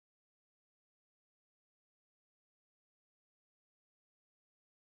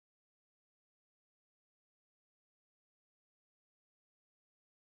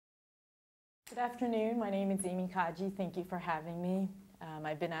Good afternoon. My name is Amy Kaji. Thank you for having me.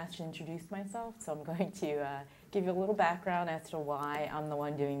 I've been asked to introduce myself, so I'm going to give you a little background as to why I'm the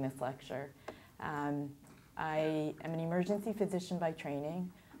one doing this lecture. I am an emergency physician by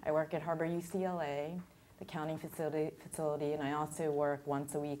training. I work at Harbor UCLA, the county facility, and I also work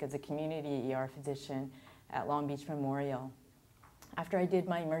once a week as a community ER physician at Long Beach Memorial. After I did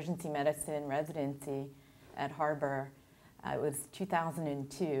my emergency medicine residency at Harbor, it was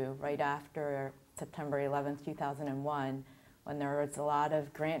 2002, right after September 11th, 2001, when there was a lot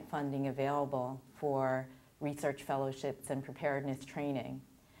of grant funding available for research fellowships and preparedness training.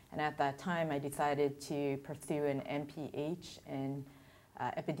 And at that time, I decided to pursue an MPH in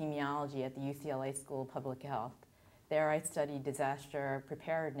epidemiology at the UCLA School of Public Health. There I studied disaster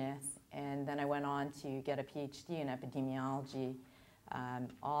preparedness, and then I went on to get a PhD in epidemiology,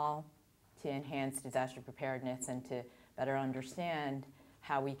 all to enhance disaster preparedness and to better understand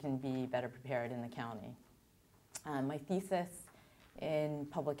how we can be better prepared in the county. My thesis in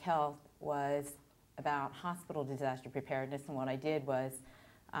public health was about hospital disaster preparedness, and what I did was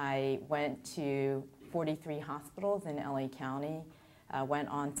I went to 43 hospitals in LA County, went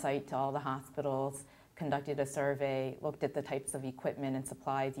on site to all the hospitals, conducted a survey, looked at the types of equipment and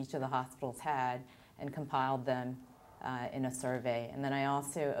supplies each of the hospitals had, and compiled them in a survey. And then I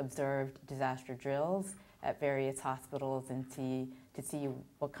also observed disaster drills at various hospitals and to see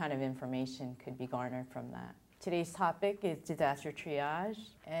what kind of information could be garnered from that. Today's topic is disaster triage,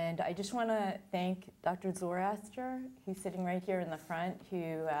 and I just want to thank Dr. Zoroaster, who's sitting right here in the front,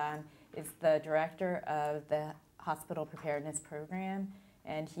 who is the director of the hospital preparedness program,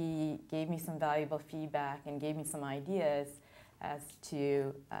 and he gave me some valuable feedback and gave me some ideas as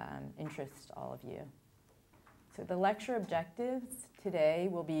to interest all of you. So the lecture objectives today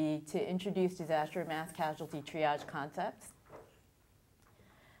will be to introduce disaster mass casualty triage concepts,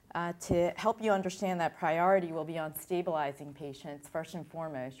 to help you understand that priority will be on stabilizing patients first and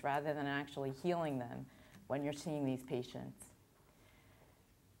foremost rather than actually healing them when you're seeing these patients.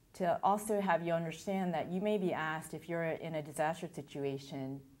 To also have you understand that you may be asked, if you're in a disaster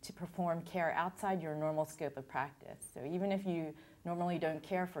situation, to perform care outside your normal scope of practice. So even if you normally don't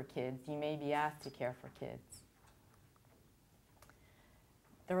care for kids, you may be asked to care for kids.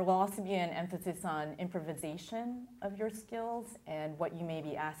 There will also be an emphasis on improvisation of your skills and what you may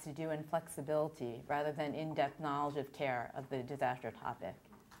be asked to do, and flexibility rather than in-depth knowledge of care of the disaster topic.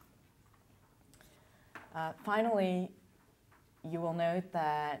 Finally, you will note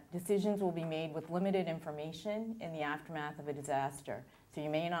that decisions will be made with limited information in the aftermath of a disaster. So you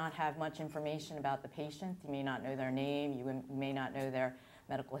may not have much information about the patient, you may not know their name, you may not know their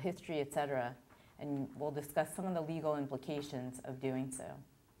medical history, etc. And we'll discuss some of the legal implications of doing so.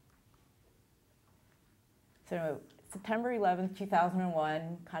 So September 11th,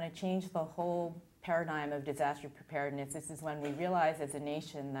 2001 kind of changed the whole paradigm of disaster preparedness. This is when we realized as a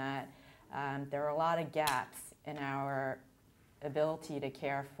nation that there are a lot of gaps in our ability to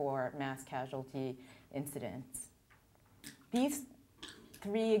care for mass casualty incidents. These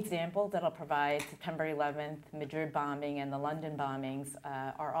three examples that I'll provide, September 11th, Madrid bombing, and the London bombings,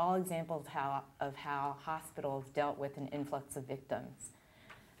 are all examples of how hospitals dealt with an influx of victims.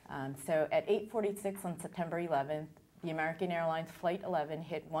 So at 8:46 on September 11th, the American Airlines Flight 11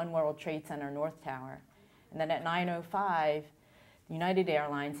 hit One World Trade Center North Tower. And then at 9:05, United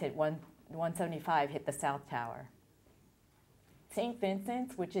Airlines hit 175 hit the South Tower. St.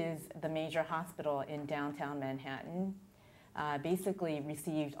 Vincent's, which is the major hospital in downtown Manhattan, basically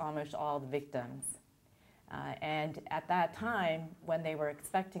received almost all the victims. And at that time, when they were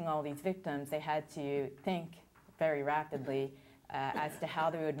expecting all these victims, they had to think very rapidly as to how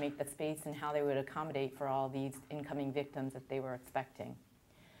they would make the space and how they would accommodate for all these incoming victims that they were expecting.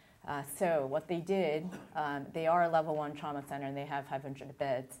 So what they did, they are a level 1 trauma center and they have 500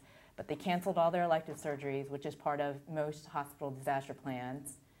 beds, but they canceled all their elective surgeries, which is part of most hospital disaster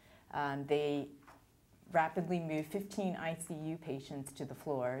plans. They rapidly moved 15 ICU patients to the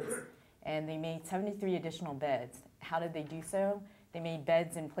floors, and they made 73 additional beds. How did they do so? They made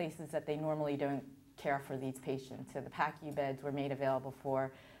beds in places that they normally don't care for these patients. So the PACU beds were made available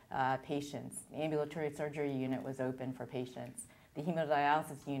for patients. The ambulatory surgery unit was open for patients. The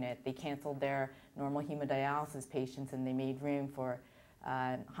hemodialysis unit, they canceled their normal hemodialysis patients and they made room for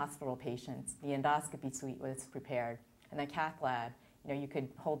hospital patients. The endoscopy suite was prepared. And the cath lab, you could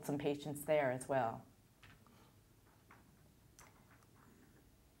hold some patients there as well.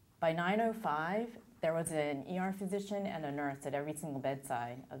 By 9:05, there was an ER physician and a nurse at every single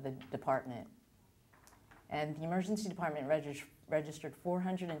bedside of the department. And the emergency department registered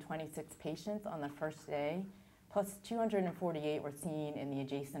 426 patients on the first day plus 248 were seen in the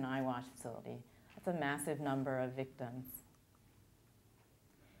adjacent eye wash facility. That's a massive number of victims.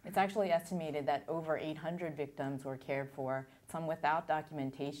 It's actually estimated that over 800 victims were cared for, some without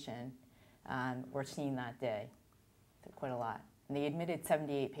documentation, were seen that day. So quite a lot. And they admitted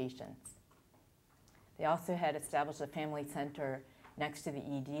 78 patients. They also had established a family center next to the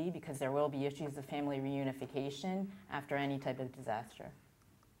ED because there will be issues of family reunification after any type of disaster.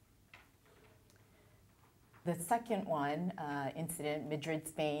 The second one, incident, Madrid,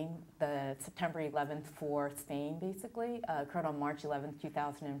 Spain, the September 11th for Spain, basically, occurred on March 11th,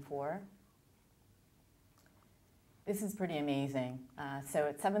 2004. This is pretty amazing. So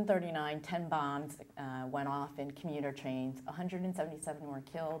at 7:39, 10 bombs went off in commuter trains. 177 were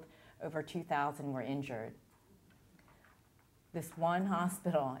killed, over 2,000 were injured. This one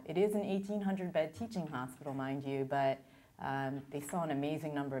hospital, it is an 1,800-bed teaching hospital, mind you, but they saw an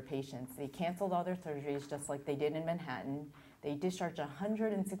amazing number of patients. They canceled all their surgeries just like they did in Manhattan. They discharged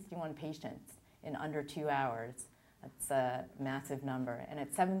 161 patients in under 2 hours. That's a massive number. And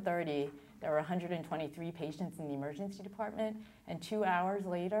at 7:30, there were 123 patients in the emergency department, and 2 hours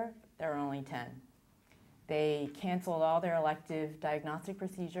later, there were only 10. They canceled all their elective diagnostic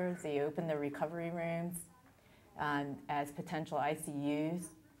procedures. They opened the recovery rooms as potential ICUs,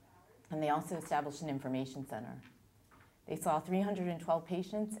 and they also established an information center. They saw 312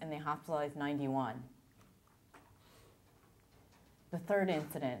 patients, and they hospitalized 91. The third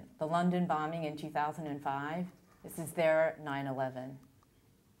incident, the London bombing in 2005, this is their 9/11.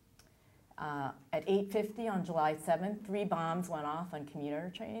 At 8:50 on July 7th, 3 bombs went off on commuter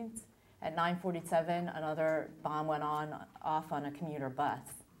trains. At 9:47, another bomb went off on a commuter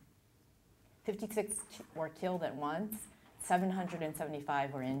bus. 56 were killed at once,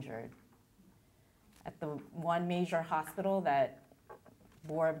 775 were injured. At the one major hospital that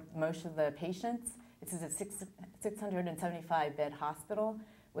bore most of the patients, this is a 675-bed hospital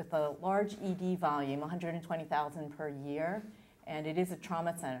with a large ED volume, 120,000 per year, and it is a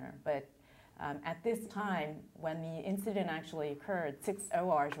trauma center. But at this time, when the incident actually occurred, 6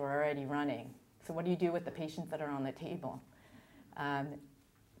 ORs were already running. So what do you do with the patients that are on the table?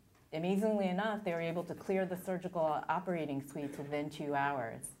 Amazingly enough, they were able to clear the surgical operating suites within 2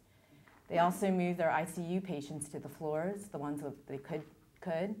 hours. They also moved their ICU patients to the floors, the ones that they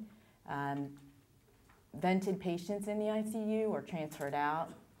could. Vented patients in the ICU were transferred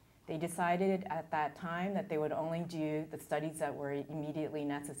out. They decided at that time that they would only do the studies that were immediately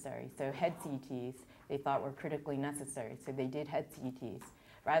necessary. So head CTs they thought were critically necessary, so they did head CTs.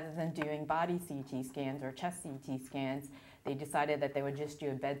 Rather than doing body CT scans or chest CT scans, they decided that they would just do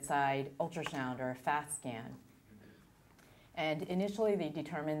a bedside ultrasound or a fast scan. And initially they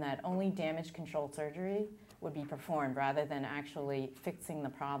determined that only damage control surgery would be performed rather than actually fixing the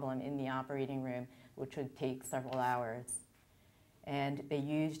problem in the operating room, which would take several hours. And they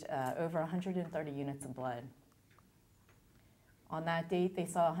used over 130 units of blood. On that date, they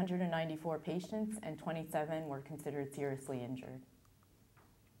saw 194 patients and 27 were considered seriously injured.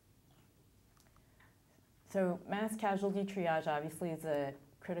 So mass casualty triage obviously is a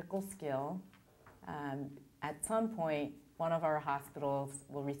critical skill. At some point, one of our hospitals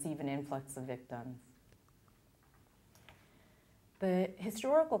will receive an influx of victims. The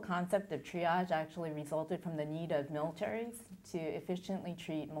historical concept of triage actually resulted from the need of militaries to efficiently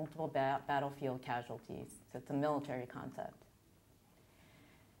treat multiple battlefield casualties. So it's a military concept.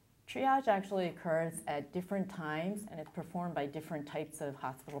 Triage actually occurs at different times and it's performed by different types of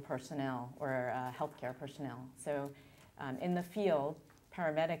hospital personnel or healthcare personnel. So in the field,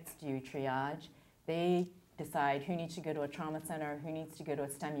 paramedics do triage. They decide who needs to go to a trauma center, who needs to go to a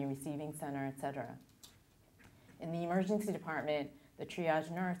STEMI receiving center, et cetera. In the emergency department, the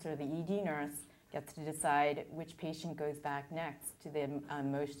triage nurse or the ED nurse gets to decide which patient goes back next to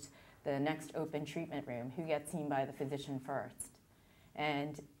the next open treatment room, who gets seen by the physician first.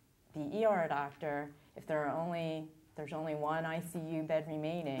 And the ER doctor, if there's only one ICU bed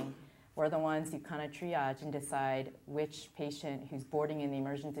remaining, we're the ones who kind of triage and decide which patient who's boarding in the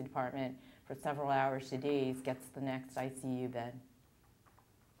emergency department for several hours to days gets the next ICU bed.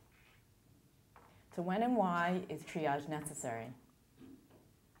 So when and why is triage necessary?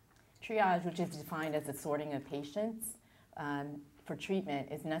 Triage, which is defined as the sorting of patients for treatment,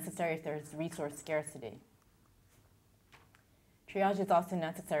 is necessary if there's resource scarcity. Triage is also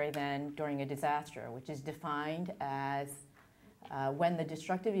necessary then during a disaster, which is defined as when the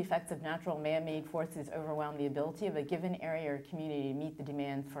destructive effects of natural man-made forces overwhelm the ability of a given area or community to meet the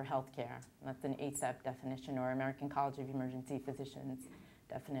demands for healthcare. That's an ACEP definition, or American College of Emergency Physicians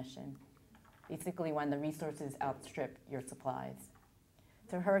definition. Basically when the resources outstrip your supplies.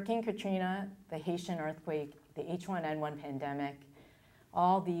 So Hurricane Katrina, the Haitian earthquake the H1N1 pandemic,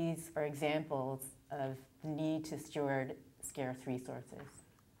 all these are examples of the need to steward scarce resources.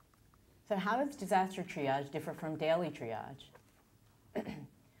 So how does disaster triage differ from daily triage?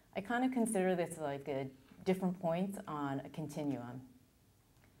 I kind of consider this like different points on a continuum.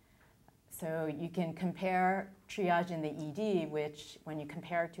 So you can compare triage in the ED, which when you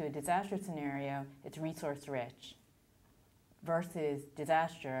compare it to a disaster scenario, it's resource rich, versus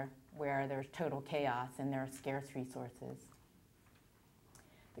disaster, where there's total chaos and there are scarce resources.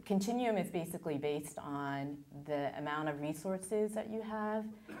 The continuum is basically based on the amount of resources that you have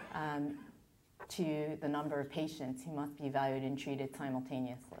to the number of patients who must be evaluated and treated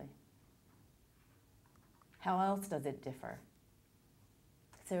simultaneously. How else does it differ?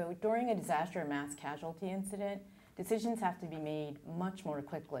 So during a disaster or mass casualty incident, decisions have to be made much more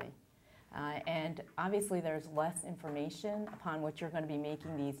quickly. And obviously there's less information upon which you're going to be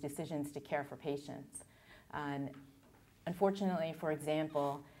making these decisions to care for patients. And unfortunately, for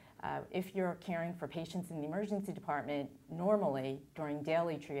example, if you're caring for patients in the emergency department, normally during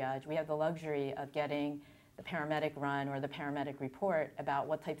daily triage, we have the luxury of getting the paramedic run or the paramedic report about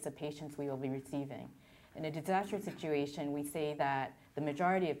what types of patients we will be receiving. In a disaster situation, we say that the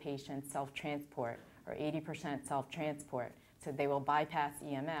majority of patients self-transport, or 80% self-transport. So they will bypass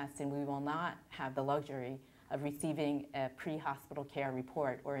EMS, and we will not have the luxury of receiving a pre-hospital care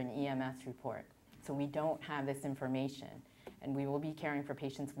report or an EMS report. So we don't have this information, and we will be caring for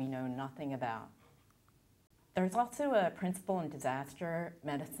patients we know nothing about. There's also a principle in disaster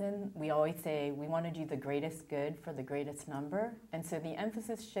medicine. We always say we want to do the greatest good for the greatest number, and so the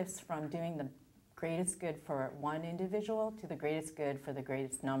emphasis shifts from doing the greatest good for one individual to the greatest good for the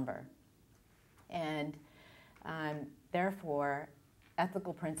greatest number. And therefore,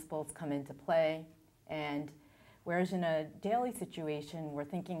 ethical principles come into play, and whereas in a daily situation, we're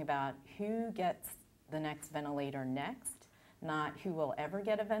thinking about who gets the next ventilator next, not who will ever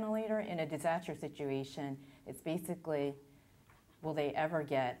get a ventilator. In a disaster situation, it's basically, will they ever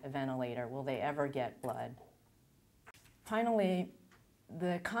get a ventilator? Will they ever get blood? Finally,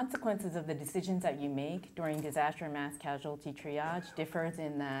 the consequences of the decisions that you make during disaster and mass casualty triage differs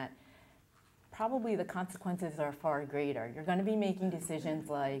in that probably the consequences are far greater. You're going to be making decisions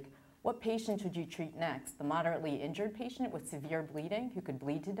like, what patient should you treat next? The moderately injured patient with severe bleeding who could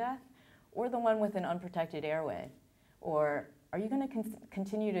bleed to death, or the one with an unprotected airway? Or are you going to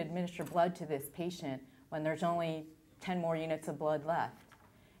continue to administer blood to this patient when there's only 10 more units of blood left?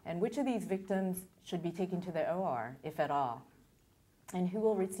 And which of these victims should be taken to the OR, if at all? And who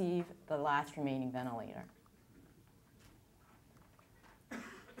will receive the last remaining ventilator?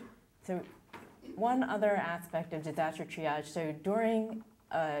 So one other aspect of disaster triage, so during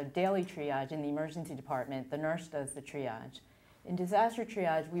a daily triage in the emergency department, the nurse does the triage. In disaster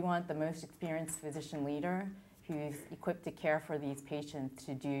triage, we want the most experienced physician leader who's equipped to care for these patients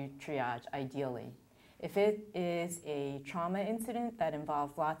to do triage, ideally. If it is a trauma incident that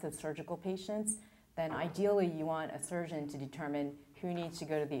involves lots of surgical patients, then ideally you want a surgeon to determine who needs to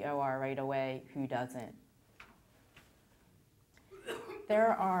go to the OR right away, who doesn't.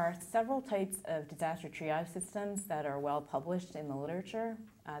 There are several types of disaster triage systems that are well published in the literature.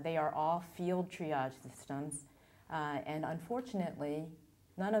 They are all field triage systems, and unfortunately,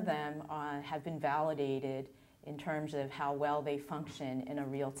 none of them have been validated in terms of how well they function in a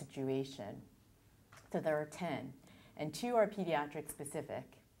real situation. So there are 10, and 2 are pediatric specific.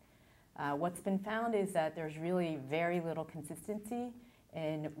 What's been found is that there's really very little consistency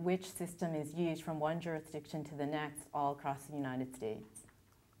in which system is used from one jurisdiction to the next all across the United States.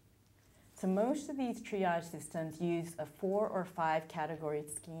 So most of these triage systems use a 4 or 5 category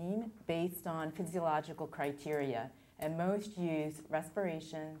scheme based on physiological criteria, and most use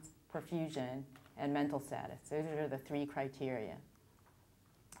respirations, perfusion, and mental status. Those are the 3 criteria.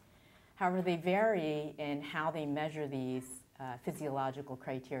 However, they vary in how they measure these physiological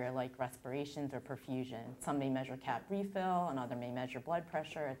criteria like respirations or perfusion. Some may measure cap refill, another may measure blood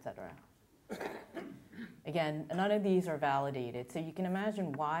pressure, etc. Again, none of these are validated, so you can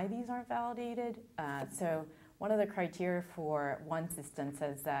imagine why these aren't validated. So one of the criteria for one system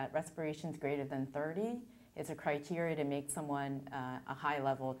says that respirations greater than 30 is a criteria to make someone a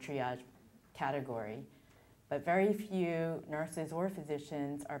high-level triage category. But very few nurses or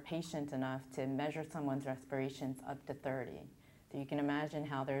physicians are patient enough to measure someone's respirations up to 30. So you can imagine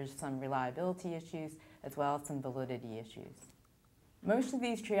how there's some reliability issues as well as some validity issues. Most of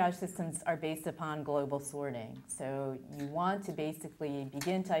these triage systems are based upon global sorting. So you want to basically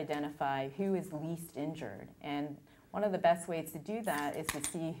begin to identify who is least injured. And one of the best ways to do that is to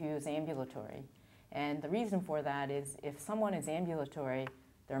see who is ambulatory. And the reason for that is if someone is ambulatory,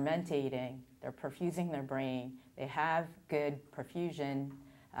 they're mentating, they're perfusing their brain, they have good perfusion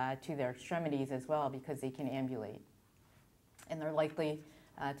to their extremities as well because they can ambulate. And they're likely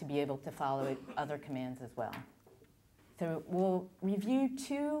to be able to follow other commands as well. So we'll review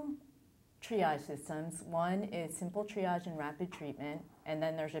two triage systems. One is simple triage and rapid treatment, and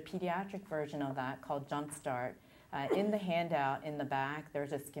then there's a pediatric version of that called Jumpstart. In the handout in the back,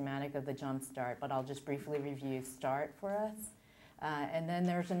 there's a schematic of the Jumpstart, but I'll just briefly review START for us. And then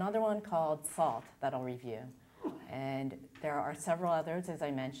there's another one called SALT that I'll review. And there are several others, as I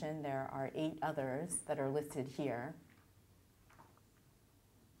mentioned. There are 8 others that are listed here.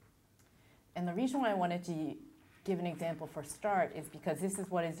 And the reason why I wanted to give an example for START is because this is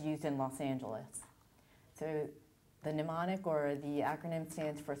what is used in Los Angeles. So the mnemonic or the acronym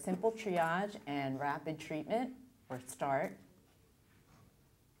stands for Simple Triage and Rapid Treatment, or START.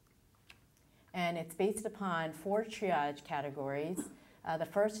 And it's based upon 4 triage categories. The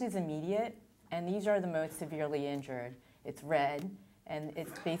first is immediate, and these are the most severely injured. It's red, and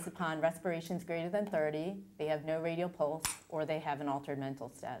it's based upon respirations greater than 30, they have no radial pulse, or they have an altered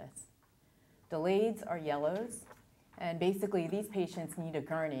mental status. Delayeds are yellows, and basically these patients need a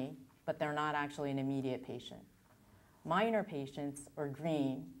gurney, but they're not actually an immediate patient. Minor patients, or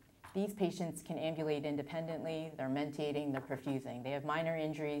green, these patients can ambulate independently, they're mentating, they're perfusing. They have minor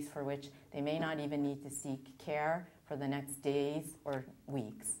injuries for which they may not even need to seek care for the next days or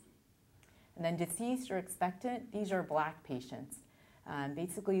weeks. And then deceased or expectant, these are black patients.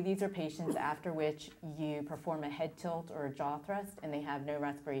 Basically, these are patients after which you perform a head tilt or a jaw thrust and they have no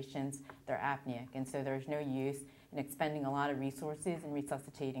respirations, they're apneic, and so there's no use in expending a lot of resources in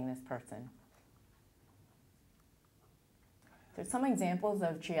resuscitating this person. So some examples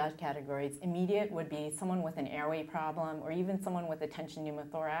of triage categories. Immediate would be someone with an airway problem or even someone with a tension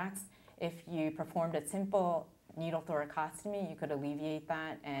pneumothorax. If you performed a simple needle thoracostomy, you could alleviate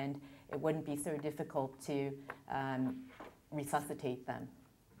that and it wouldn't be so difficult to resuscitate them.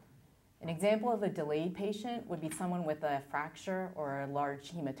 An example of a delayed patient would be someone with a fracture or a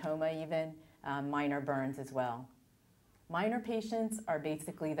large hematoma even, minor burns as well. Minor patients are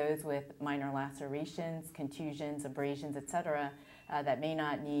basically those with minor lacerations, contusions, abrasions, etc., that may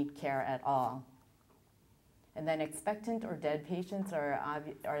not need care at all. And then expectant or dead patients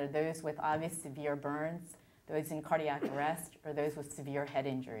are those with obvious severe burns, those in cardiac arrest, or those with severe head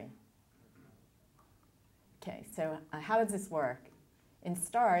injury. Okay, so how does this work? In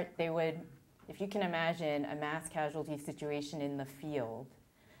START, they would, if you can imagine a mass casualty situation in the field,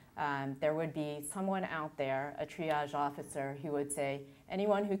 there would be someone out there, a triage officer, who would say,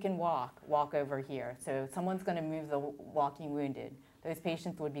 anyone who can walk, walk over here. So someone's going to move the walking wounded. Those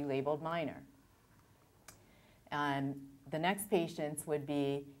patients would be labeled minor. The next patients would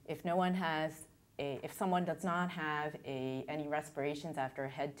be, if someone does not have any respirations after a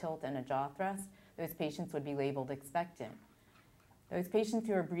head tilt and a jaw thrust, those patients would be labeled expectant. Those patients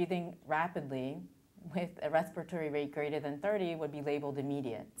who are breathing rapidly with a respiratory rate greater than 30 would be labeled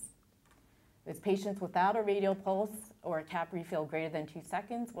immediates. Those patients without a radial pulse or a cap refill greater than 2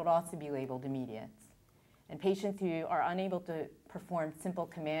 seconds would also be labeled immediates. And patients who are unable to perform simple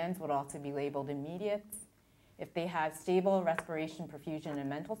commands would also be labeled immediates. If they have stable respiration, perfusion, and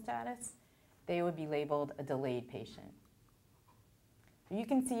mental status, they would be labeled a delayed patient. You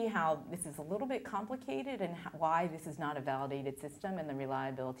can see how this is a little bit complicated and why this is not a validated system and the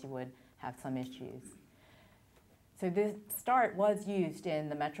reliability would have some issues. So this START was used in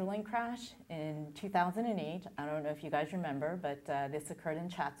the Metrolink crash in 2008. I don't know if you guys remember, but this occurred in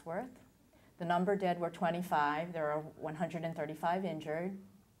Chatsworth. The number dead were 25. There are 135 injured.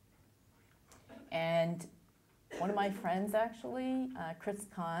 And one of my friends actually, Chris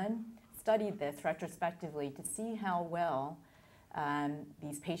Kahn, studied this retrospectively to see how well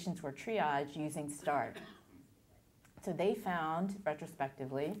these patients were triaged using START. So they found,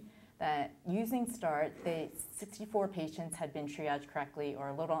 retrospectively, that using START, 64 patients had been triaged correctly, or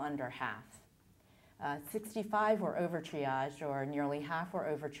a little under half. 65 were over-triaged, or nearly half were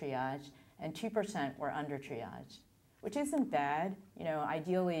over-triaged, and 2% were under-triaged, which isn't bad. You know,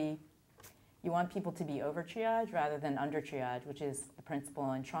 ideally, you want people to be over-triaged rather than under-triaged, which is the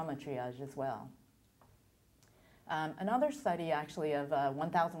principle in trauma triage as well. Another study, actually, of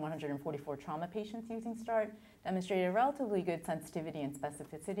 1,144 trauma patients using START demonstrated a relatively good sensitivity and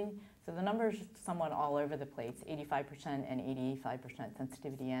specificity. So the numbers are somewhat all over the place, 85% and 85%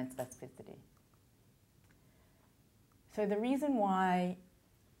 sensitivity and specificity. So the reason why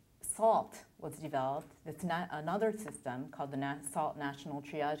SALT was developed, it's another system called the SALT National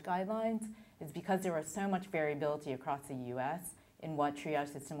Triage Guidelines, is because there was so much variability across the US in what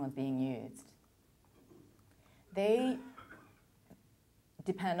triage system was being used. They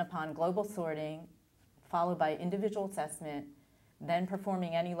depend upon global sorting, followed by individual assessment, then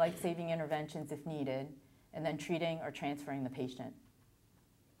performing any life-saving interventions if needed, and then treating or transferring the patient.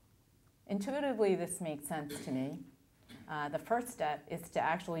 Intuitively, this makes sense to me. The first step is to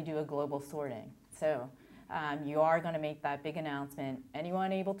actually do a global sorting. So you are going to make that big announcement,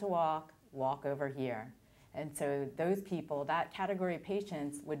 anyone able to walk, walk over here. And so those people, that category of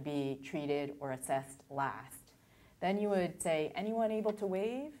patients would be treated or assessed last. Then you would say, anyone able to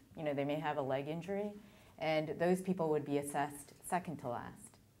wave? You know, they may have a leg injury, and those people would be assessed second to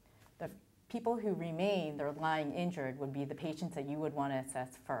last. The people who remain, they're lying injured, would be the patients that you would want to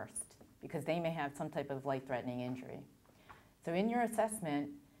assess first, because they may have some type of life-threatening injury. So in your assessment,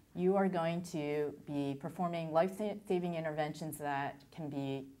 you are going to be performing life-saving interventions that can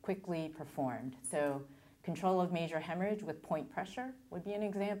be quickly performed. So control of major hemorrhage with point pressure would be an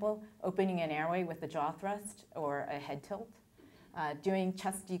example, opening an airway with a jaw thrust or a head tilt, doing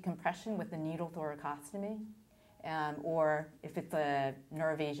chest decompression with a needle thoracostomy, or if it's a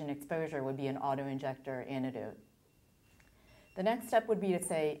nerve agent exposure, would be an auto-injector antidote. The next step would be to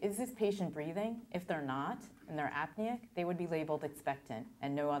say, is this patient breathing? If they're not, and they're apneic, they would be labeled expectant,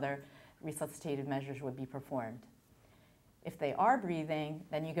 and no other resuscitative measures would be performed. If they are breathing,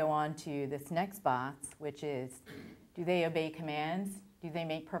 then you go on to this next box, which is, do they obey commands? Do they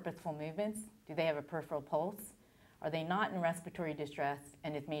make purposeful movements? Do they have a peripheral pulse? Are they not in respiratory distress,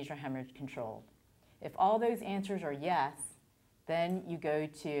 and is major hemorrhage controlled? If all those answers are yes, then you go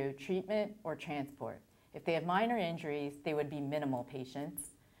to treatment or transport. If they have minor injuries, they would be minimal patients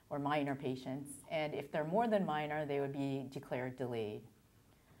or minor patients, and if they're more than minor, they would be declared delayed.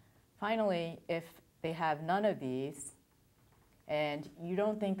 Finally, if they have none of these, and you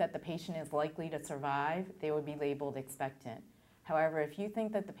don't think that the patient is likely to survive, they would be labeled expectant. However, if you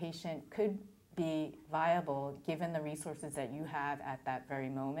think that the patient could be viable given the resources that you have at that very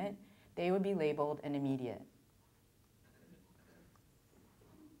moment, they would be labeled an immediate.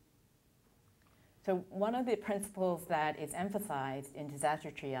 So one of the principles that is emphasized in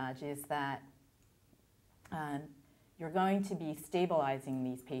disaster triage is that you're going to be stabilizing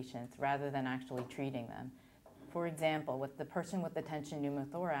these patients rather than actually treating them. For example, with the person with the tension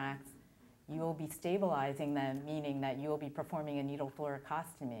pneumothorax, you will be stabilizing them, meaning that you will be performing a needle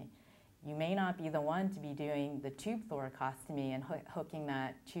thoracostomy. You may not be the one to be doing the tube thoracostomy and hooking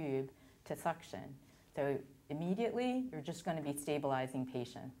that tube to suction. So immediately, you're just going to be stabilizing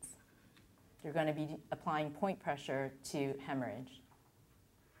patients. You're going to be applying point pressure to hemorrhage.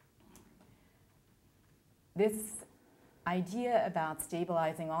 This idea about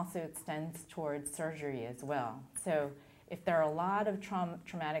stabilizing also extends towards surgery as well. So if there are a lot of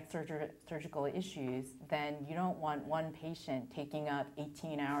traumatic surgical issues, then you don't want one patient taking up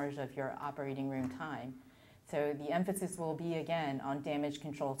 18 hours of your operating room time. So the emphasis will be, again, on damage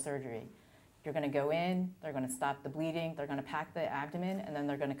control surgery. You're going to go in, they're going to stop the bleeding, they're going to pack the abdomen, and then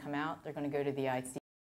they're going to come out, they're going to go to the ICU.